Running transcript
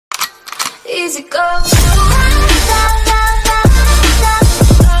easy go.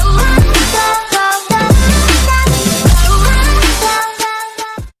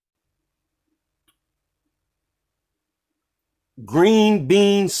 Green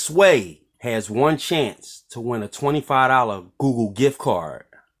Bean Sway has one chance to win a $25 Google gift card.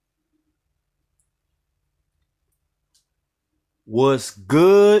 What's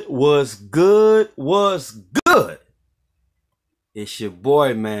good? What's good? What's good? It's your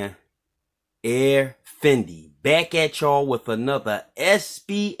boy, man, Air Fendi, back at y'all with another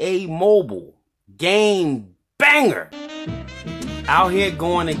SBA Mobile game banger. Out here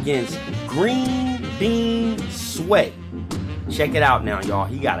going against Green Bean Sway. Check it out now, y'all.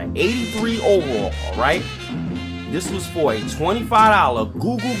 He got an 83 overall, all right? This was for a $25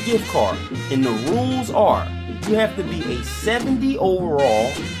 Google gift card. And the rules are, you have to be a 70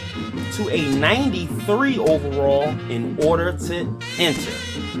 overall to a 93 overall in order to enter.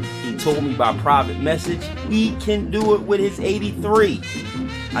 He told me by private message he can do it with his 83.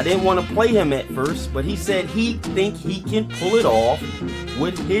 I didn't want to play him at first, but he said he think he can pull it off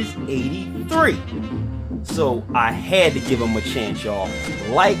with his 83. So I had to give him a chance, y'all.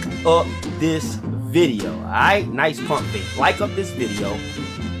 Like up this video, alright? Nice pump fake. Like up this video.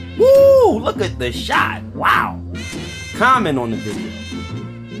 Woo! Look at the shot. Wow. Comment on the video.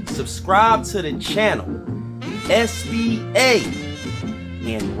 Subscribe to the channel. SBA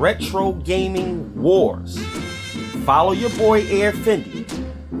and Retro Gaming Wars. Follow your boy Air Fendi.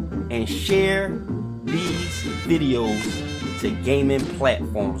 And share these videos to gaming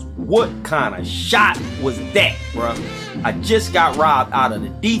platforms. What kind of shot was that, bro? I just got robbed out of the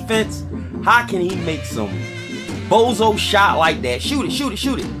defense. How can he make some bozo shot like that? Shoot it, shoot it,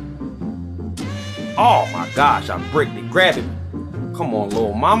 shoot it. Oh my gosh, I bricked it. Grab it. Come on,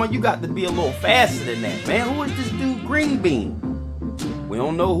 little mama. You got to be a little faster than that, man. Who is this dude, Green Bean? We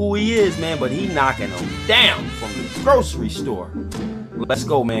don't know who he is, man, but he knocking them down from the grocery store. Let's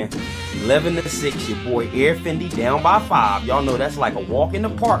go, man. 11-6, your boy Air Fendi down by 5. Y'all know that's like a walk in the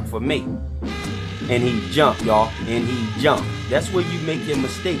park for me. And he jumped, y'all. And he jumped. That's where you make your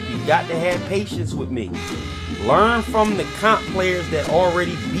mistake. You got to have patience with me. Learn from the comp players that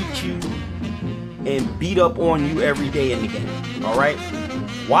already beat you and beat up on you every day in the game. Alright?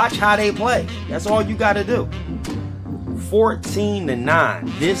 Watch how they play. That's all you got to do.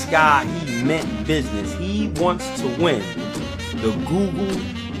 14-9. This guy, he meant business. He wants to win the Google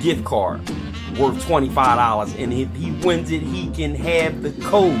gift card worth $25, and if he wins it, he can have the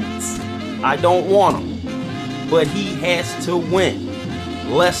codes. I don't want them, but he has to win.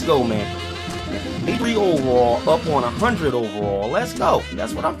 Let's go, man. 83 overall up on 100 overall. Let's go.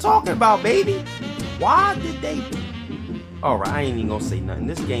 That's what I'm talking about, baby. Why did they? All right, I ain't even gonna say nothing.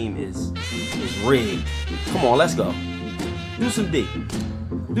 This game is rigged. Come on, let's go. Do some D.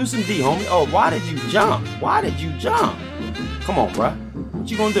 Do some D, homie. Oh, why did you jump? Why did you jump? Come on, bruh. What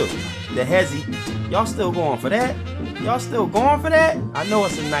you gonna do? The hezzy. Y'all still going for that? Y'all still going for that? I know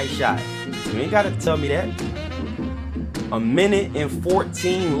it's a nice shot. You ain't gotta tell me that.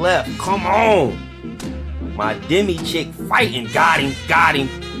 1:14 left. Come on. My demi chick fighting. Got him. Got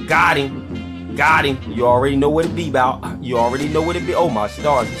him. Got him. Got him. You already know what it be about. You already know what it be. Oh, my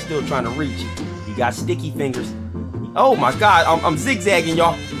stars. He's still trying to reach. He got sticky fingers. Oh, my God. I'm zigzagging,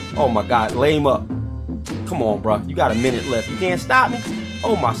 y'all. Oh, my God. Lay him up. Come on, bro. You got a minute left. You can't stop me.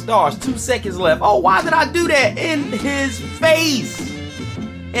 Oh, my stars. 2 seconds left. Oh, why did I do that? In his face.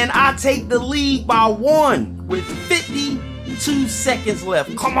 And I take the lead by 1 with 52 seconds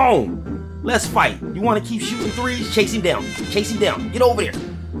left. Come on. Let's fight. You want to keep shooting threes? Chase him down. Chase him down. Get over there.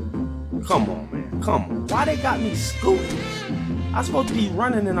 Come on, man. Come on. Why they got me scooting? I'm supposed to be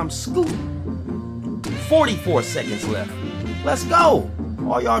running and I'm scooting. 44 seconds left. Let's go.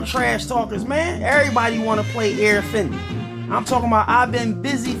 All y'all trash talkers, man. Everybody want to play Air Fendi. I'm talking about I've been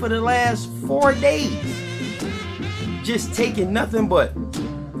busy for the last 4 days. Just taking nothing but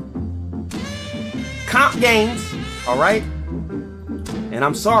comp games, all right? And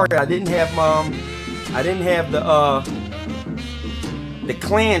I'm sorry I didn't have the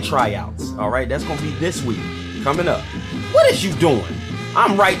clan tryouts, all right? That's gonna be this week coming up. What is you doing?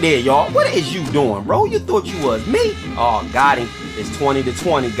 I'm right there, y'all. What is you doing, bro? You thought you was me? Oh, got him. It's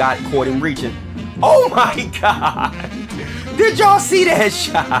 20-20. Got it. Caught him reaching. Oh my God. Did y'all see that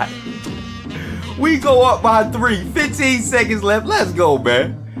shot? We go up by 3. 15 seconds left. Let's go,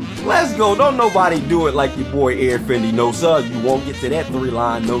 man. Let's go. Don't nobody do it like your boy Air Fendi. No, sir. You won't get to that 3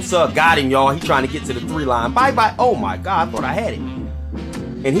 line. No, sir. Got him, y'all. He trying to get to the 3 line. Bye-bye. Oh, my God. I thought I had it.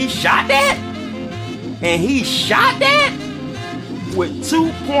 And he shot that? And he shot that? With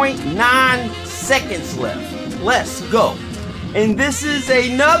 2.9 seconds left. Let's go. And this is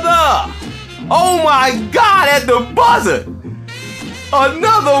another Oh my God, at the buzzer.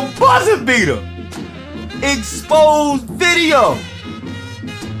 Another buzzer beater. Exposed video.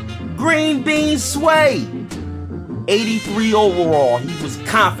 Green bean sway. 83 overall. He was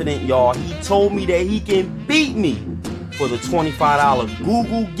confident, y'all. He told me that he can beat me for the $25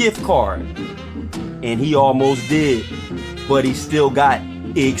 Google gift card. And he almost did. But he still got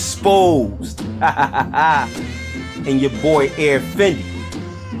exposed. And your boy Air Fendi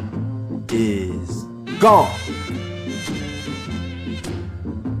is gone.